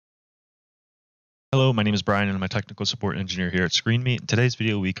Hello, my name is Brian and I'm a technical support engineer here at ScreenMeet. In today's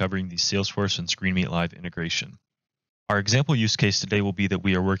video, we'll be covering the Salesforce and ScreenMeet Live integration. Our example use case today will be that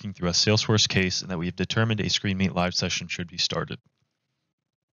we are working through a Salesforce case and that we have determined a ScreenMeet Live session should be started.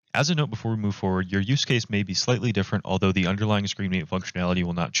 As a note before we move forward, your use case may be slightly different, although the underlying ScreenMeet functionality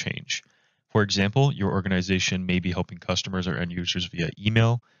will not change. For example, your organization may be helping customers or end users via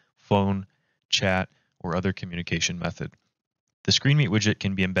email, phone, chat, or other communication method. The ScreenMeet widget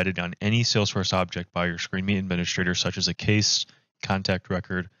can be embedded on any Salesforce object by your ScreenMeet administrator, such as a case, contact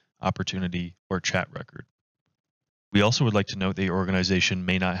record, opportunity, or chat record. We also would like to note that your organization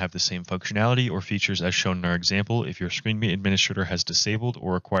may not have the same functionality or features as shown in our example if your ScreenMeet administrator has disabled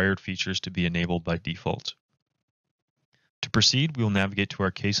or required features to be enabled by default. To proceed, we will navigate to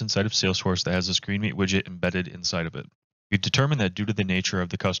our case inside of Salesforce that has a ScreenMeet widget embedded inside of it. We've determined that due to the nature of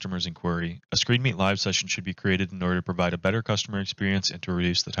the customer's inquiry, a ScreenMeet Live session should be created in order to provide a better customer experience and to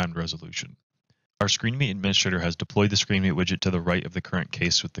reduce the time to resolution. Our ScreenMeet administrator has deployed the ScreenMeet widget to the right of the current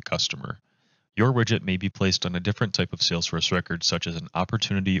case with the customer. Your widget may be placed on a different type of Salesforce record, such as an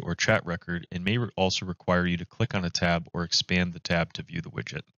opportunity or chat record, and may also require you to click on a tab or expand the tab to view the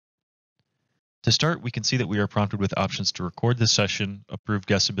widget. To start, we can see that we are prompted with options to record this session, approve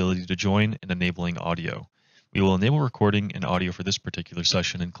guest ability to join, and enabling audio. We will enable recording and audio for this particular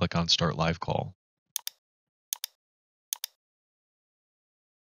session and click on Start Live Call.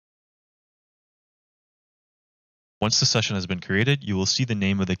 Once the session has been created, you will see the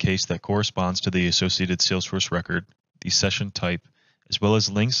name of the case that corresponds to the associated Salesforce record, the session type, as well as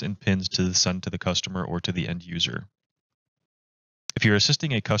links and pins to send to the customer or to the end user. If you're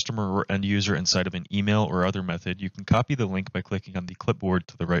assisting a customer or end user inside of an email or other method, you can copy the link by clicking on the clipboard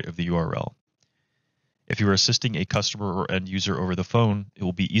to the right of the URL. If you are assisting a customer or end user over the phone, it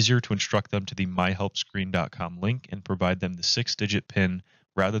will be easier to instruct them to the myhelpscreen.com link and provide them the 6-digit PIN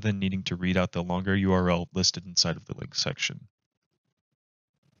rather than needing to read out the longer URL listed inside of the link section.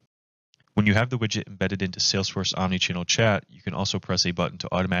 When you have the widget embedded into Salesforce Omnichannel Chat, you can also press a button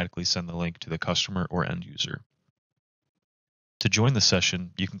to automatically send the link to the customer or end user. To join the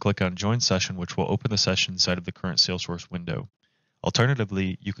session, you can click on Join Session, which will open the session inside of the current Salesforce window.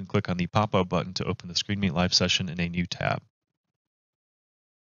 Alternatively, you can click on the pop-up button to open the ScreenMeet Live session in a new tab.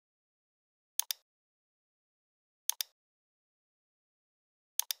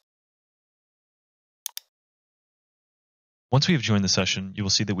 Once we have joined the session, you will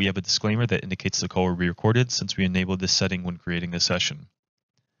see that we have a disclaimer that indicates the call will be recorded since we enabled this setting when creating the session.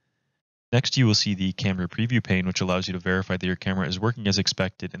 Next, you will see the camera preview pane, which allows you to verify that your camera is working as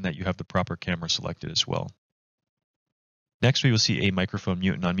expected and that you have the proper camera selected as well. Next, we will see a microphone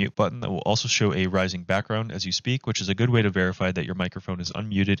mute and unmute button that will also show a rising background as you speak, which is a good way to verify that your microphone is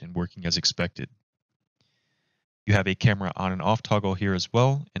unmuted and working as expected. You have a camera on and off toggle here as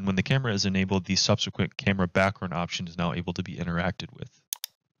well, and when the camera is enabled, the subsequent camera background option is now able to be interacted with.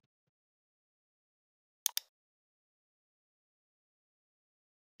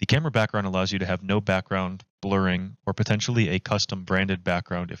 The camera background allows you to have no background, blurring, or potentially a custom branded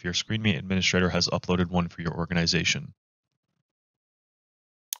background if your ScreenMeet administrator has uploaded one for your organization.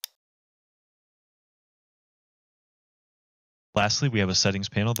 Lastly, we have a settings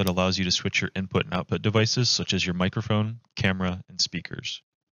panel that allows you to switch your input and output devices, such as your microphone, camera, and speakers.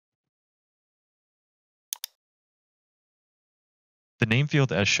 The name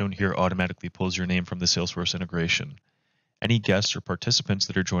field as shown here automatically pulls your name from the Salesforce integration. Any guests or participants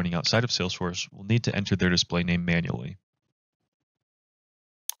that are joining outside of Salesforce will need to enter their display name manually.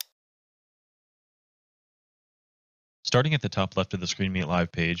 Starting at the top left of the ScreenMeet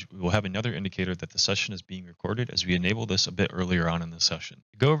Live page, we will have another indicator that the session is being recorded as we enable this a bit earlier on in the session.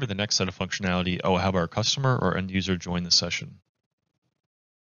 To go over the next set of functionality, I will have our customer or end user join the session.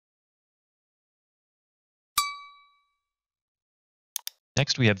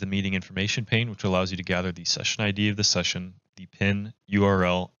 Next, we have the meeting information pane, which allows you to gather the session ID of the session, the PIN,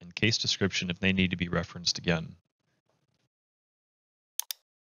 URL, and case description if they need to be referenced again.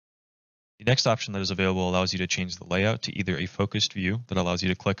 The next option that is available allows you to change the layout to either a focused view that allows you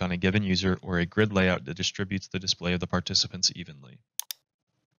to click on a given user or a grid layout that distributes the display of the participants evenly.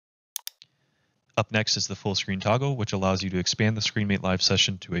 Up next is the full screen toggle, which allows you to expand the ScreenMeet Live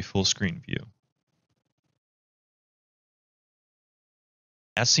session to a full screen view.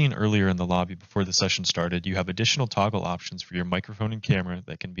 As seen earlier in the lobby before the session started, you have additional toggle options for your microphone and camera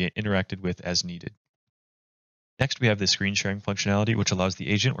that can be interacted with as needed. Next, we have the screen sharing functionality, which allows the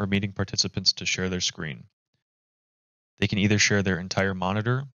agent or meeting participants to share their screen. They can either share their entire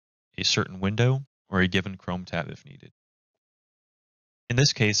monitor, a certain window, or a given Chrome tab if needed. In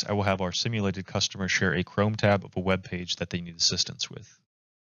this case, I will have our simulated customer share a Chrome tab of a web page that they need assistance with.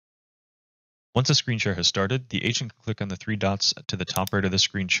 Once a screen share has started, the agent can click on the three dots to the top right of the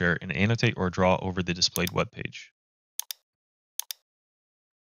screen share and annotate or draw over the displayed web page.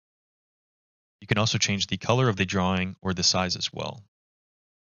 You can also change the color of the drawing or the size as well.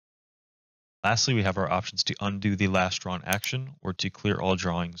 Lastly, we have our options to undo the last drawn action or to clear all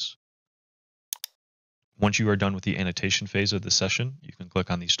drawings. Once you are done with the annotation phase of the session, you can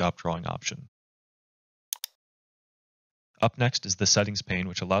click on the Stop Drawing option. Up next is the Settings pane,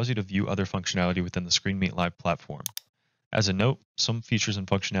 which allows you to view other functionality within the ScreenMeet Live platform. As a note, some features and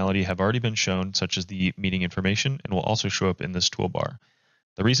functionality have already been shown, such as the meeting information, and will also show up in this toolbar.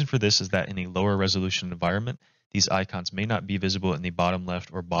 The reason for this is that in a lower resolution environment, these icons may not be visible in the bottom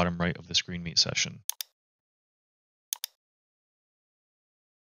left or bottom right of the ScreenMeet session.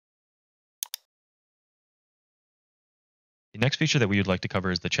 The next feature that we would like to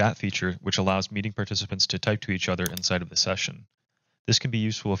cover is the chat feature, which allows meeting participants to type to each other inside of the session. This can be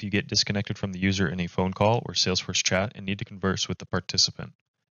useful if you get disconnected from the user in a phone call or Salesforce chat and need to converse with the participant.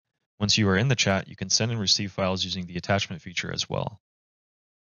 Once you are in the chat, you can send and receive files using the attachment feature as well.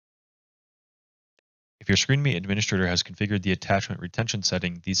 If your ScreenMeet administrator has configured the attachment retention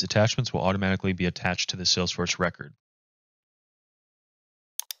setting, these attachments will automatically be attached to the Salesforce record.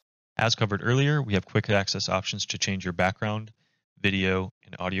 As covered earlier, we have quick access options to change your background, video,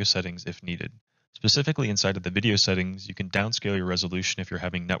 and audio settings if needed. Specifically inside of the video settings, you can downscale your resolution if you're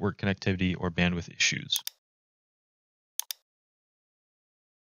having network connectivity or bandwidth issues.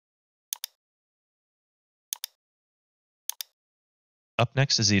 Up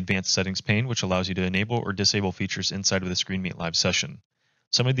next is the Advanced Settings pane, which allows you to enable or disable features inside of the ScreenMeet Live session.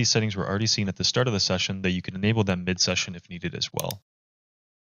 Some of these settings were already seen at the start of the session, though you can enable them mid-session if needed as well.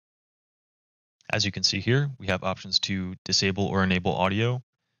 As you can see here, we have options to disable or enable audio,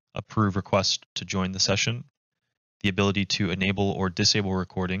 approve requests to join the session, the ability to enable or disable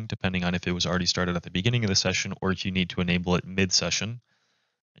recording depending on if it was already started at the beginning of the session or if you need to enable it mid-session.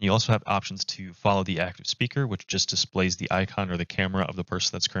 And you also have options to follow the active speaker, which just displays the icon or the camera of the person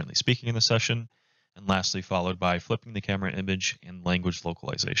that's currently speaking in the session. And lastly, followed by flipping the camera image and language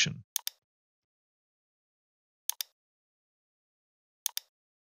localization.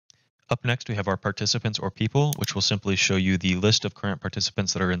 Up next, we have our participants or people, which will simply show you the list of current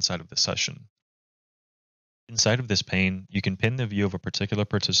participants that are inside of the session. Inside of this pane, you can pin the view of a particular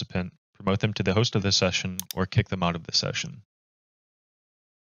participant, promote them to the host of the session, or kick them out of the session.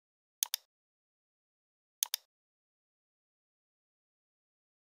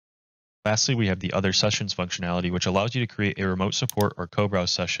 Lastly, we have the Other Sessions functionality, which allows you to create a remote support or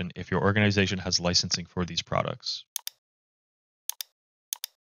co-browse session if your organization has licensing for these products.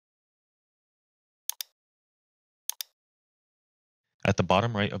 At the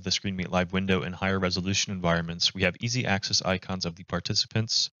bottom right of the ScreenMeet Live window in higher resolution environments, we have easy access icons of the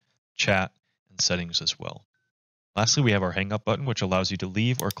participants, chat, and settings as well. Lastly, we have our Hang Up button, which allows you to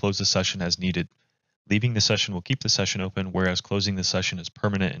leave or close the session as needed. Leaving the session will keep the session open, whereas closing the session is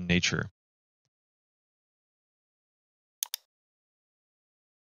permanent in nature.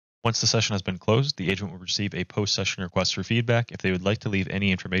 Once the session has been closed, the agent will receive a post-session request for feedback if they would like to leave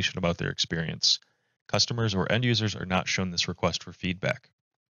any information about their experience. Customers or end users are not shown this request for feedback.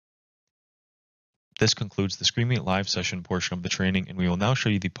 This concludes the ScreenMeet Live session portion of the training, and we will now show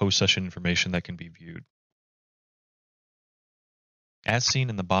you the post-session information that can be viewed. As seen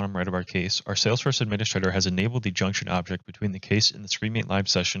in the bottom right of our case, our Salesforce administrator has enabled the junction object between the case and the ScreenMeet Live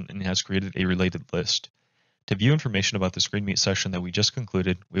session and has created a related list. To view information about the ScreenMeet session that we just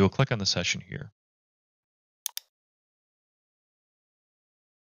concluded, we will click on the session here.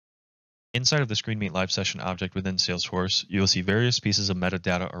 Inside of the ScreenMeet Live session object within Salesforce, you will see various pieces of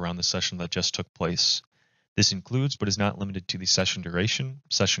metadata around the session that just took place. This includes, but is not limited to, the session duration,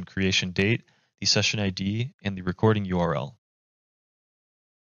 session creation date, the session ID, and the recording URL.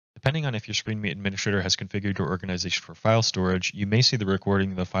 Depending on if your ScreenMeet administrator has configured your organization for file storage, you may see the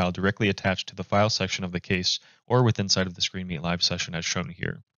recording of the file directly attached to the file section of the case or within inside of the ScreenMeet Live session as shown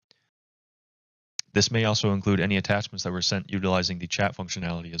here. This may also include any attachments that were sent utilizing the chat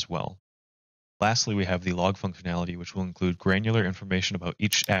functionality as well. Lastly, we have the log functionality, which will include granular information about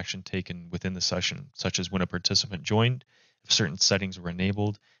each action taken within the session, such as when a participant joined, if certain settings were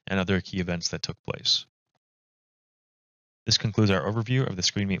enabled, and other key events that took place. This concludes our overview of the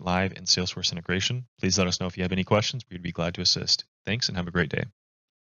ScreenMeet Live and Salesforce integration. Please let us know if you have any questions. We'd be glad to assist. Thanks and have a great day.